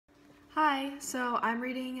Hi, so I'm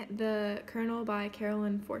reading The Colonel by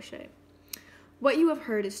Carolyn Forche. What you have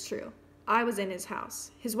heard is true. I was in his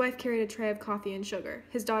house. His wife carried a tray of coffee and sugar.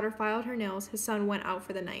 His daughter filed her nails. His son went out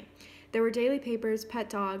for the night. There were daily papers, pet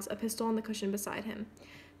dogs, a pistol on the cushion beside him.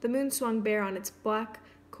 The moon swung bare on its black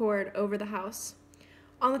cord over the house.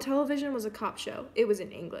 On the television was a cop show. It was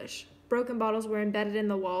in English. Broken bottles were embedded in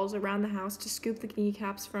the walls around the house to scoop the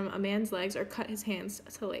kneecaps from a man's legs or cut his hands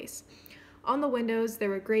to lace. On the windows, there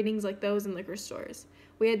were gratings like those in liquor stores.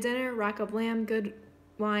 We had dinner, rack of lamb, good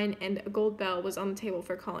wine, and a gold bell was on the table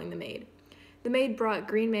for calling the maid. The maid brought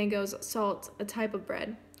green mangoes, salt, a type of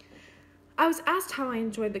bread. I was asked how I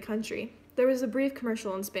enjoyed the country. There was a brief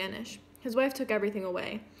commercial in Spanish. His wife took everything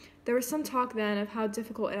away. There was some talk then of how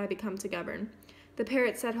difficult it had become to govern. The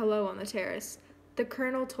parrot said hello on the terrace. The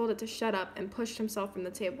colonel told it to shut up and pushed himself from the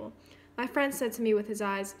table. My friend said to me with his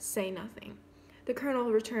eyes, "Say nothing." The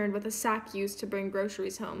colonel returned with a sack used to bring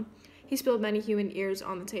groceries home. He spilled many human ears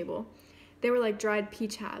on the table. They were like dried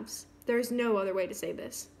peach halves. There is no other way to say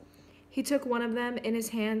this. He took one of them in his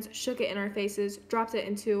hands, shook it in our faces, dropped it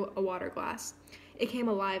into a water glass. It came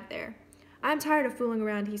alive there. "I'm tired of fooling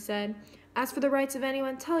around," he said. "As for the rights of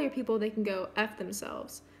anyone, tell your people they can go F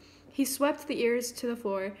themselves." He swept the ears to the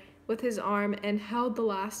floor with his arm and held the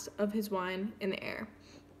last of his wine in the air.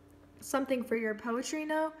 "Something for your poetry,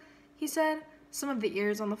 no?" he said. Some of the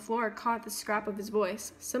ears on the floor caught the scrap of his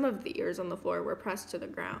voice. Some of the ears on the floor were pressed to the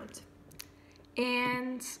ground.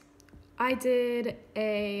 And I did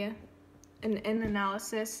an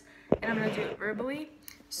analysis, and I'm going to do it verbally.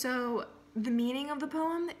 So the meaning of the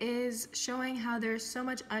poem is showing how there's so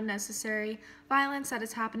much unnecessary violence that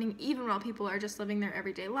is happening even while people are just living their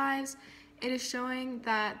everyday lives. It is showing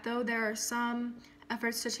that though there are some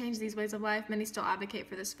efforts to change these ways of life, many still advocate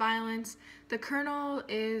for this violence. The colonel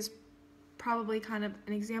is probably kind of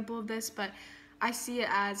an example of this, but I see it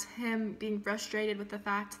as him being frustrated with the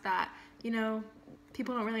fact that,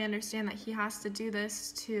 people don't really understand that he has to do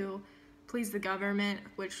this to please the government,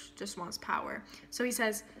 which just wants power. So it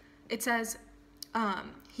says,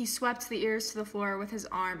 he swept the ears to the floor with his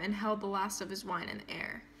arm and held the last of his wine in the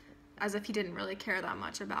air, as if he didn't really care that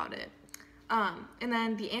much about it. And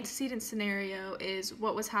then the antecedent scenario is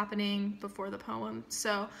what was happening before the poem.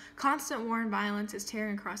 So constant war and violence is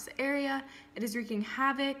tearing across the area. It is wreaking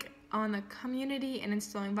havoc on the community and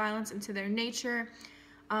instilling violence into their nature,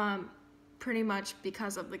 pretty much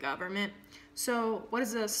because of the government. So what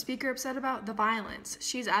is the speaker upset about? The violence.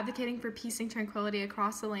 She's advocating for peace and tranquility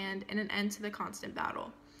across the land and an end to the constant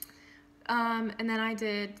battle. And then I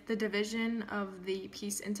did the division of the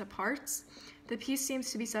piece into parts. The piece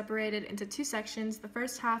seems to be separated into two sections. The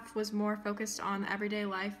first half was more focused on the everyday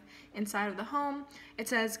life inside of the home. It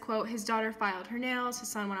says, quote, "His daughter filed her nails, his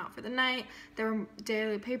son went out for the night. There were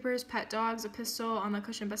daily papers, pet dogs, a pistol on the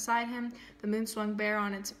cushion beside him. The moon swung bare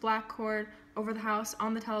on its black cord over the house.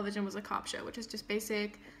 On the television was a cop show," which is just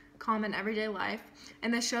basic, common, everyday life.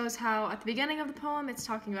 And this shows how at the beginning of the poem, it's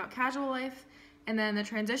talking about casual life, and then the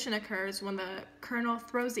transition occurs when the colonel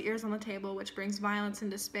throws the ears on the table, which brings violence and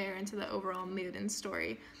despair into the overall mood and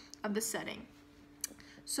story of the setting.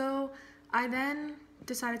 So I then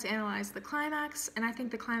decided to analyze the climax, and I think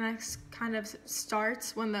the climax kind of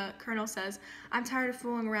starts when the colonel says, "I'm tired of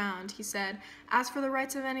fooling around," he said. "As for the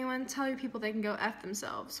rights of anyone, tell your people they can go F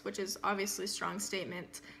themselves," which is obviously a strong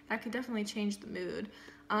statement. That could definitely change the mood.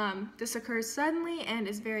 This occurs suddenly and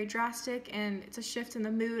is very drastic, and it's a shift in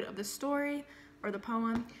the mood of the story or the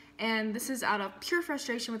poem, and this is out of pure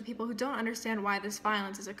frustration with people who don't understand why this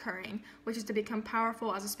violence is occurring, which is to become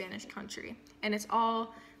powerful as a Spanish country, and it's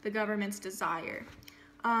all the government's desire.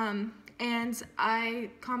 And I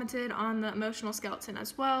commented on the emotional skeleton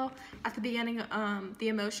as well. At the beginning, the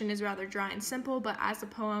emotion is rather dry and simple, but as the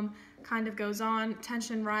poem kind of goes on,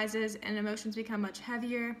 tension rises and emotions become much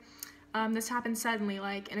heavier. This happens suddenly,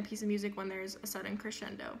 like in a piece of music when there's a sudden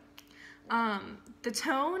crescendo. The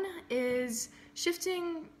tone is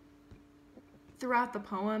shifting throughout the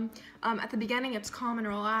poem. At the beginning, it's calm and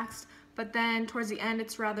relaxed, but then towards the end,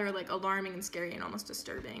 it's rather like alarming and scary and almost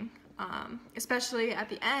disturbing. Especially at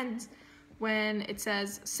the end when it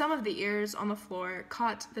says, "Some of the ears on the floor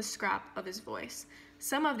caught the scrap of his voice."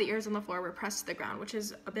 Some of the ears on the floor were pressed to the ground, which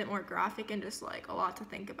is a bit more graphic and just like a lot to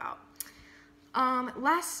think about.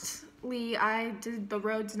 Lastly, I did The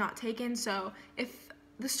Roads Not Taken. So if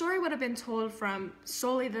the story would have been told from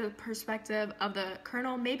solely the perspective of the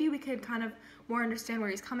colonel, maybe we could kind of more understand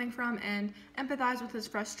where he's coming from and empathize with his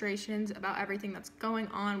frustrations about everything that's going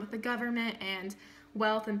on with the government and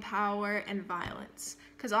wealth and power and violence,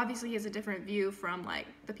 because obviously he has a different view from like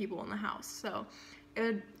the people in the house. So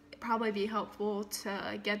probably be helpful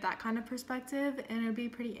to get that kind of perspective, and it would be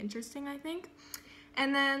pretty interesting, I think.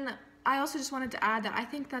 And then I also just wanted to add that I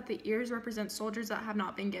think that the ears represent soldiers that have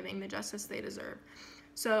not been given the justice they deserve.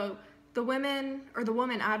 So the women, or the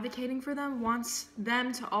woman advocating for them, wants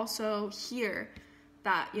them to also hear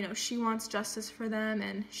that, you know, she wants justice for them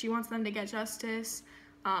and she wants them to get justice.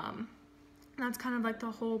 That's kind of like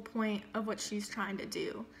the whole point of what she's trying to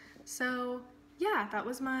do. So yeah, that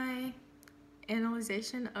was my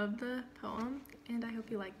analyzation of the poem, and I hope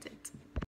you liked it.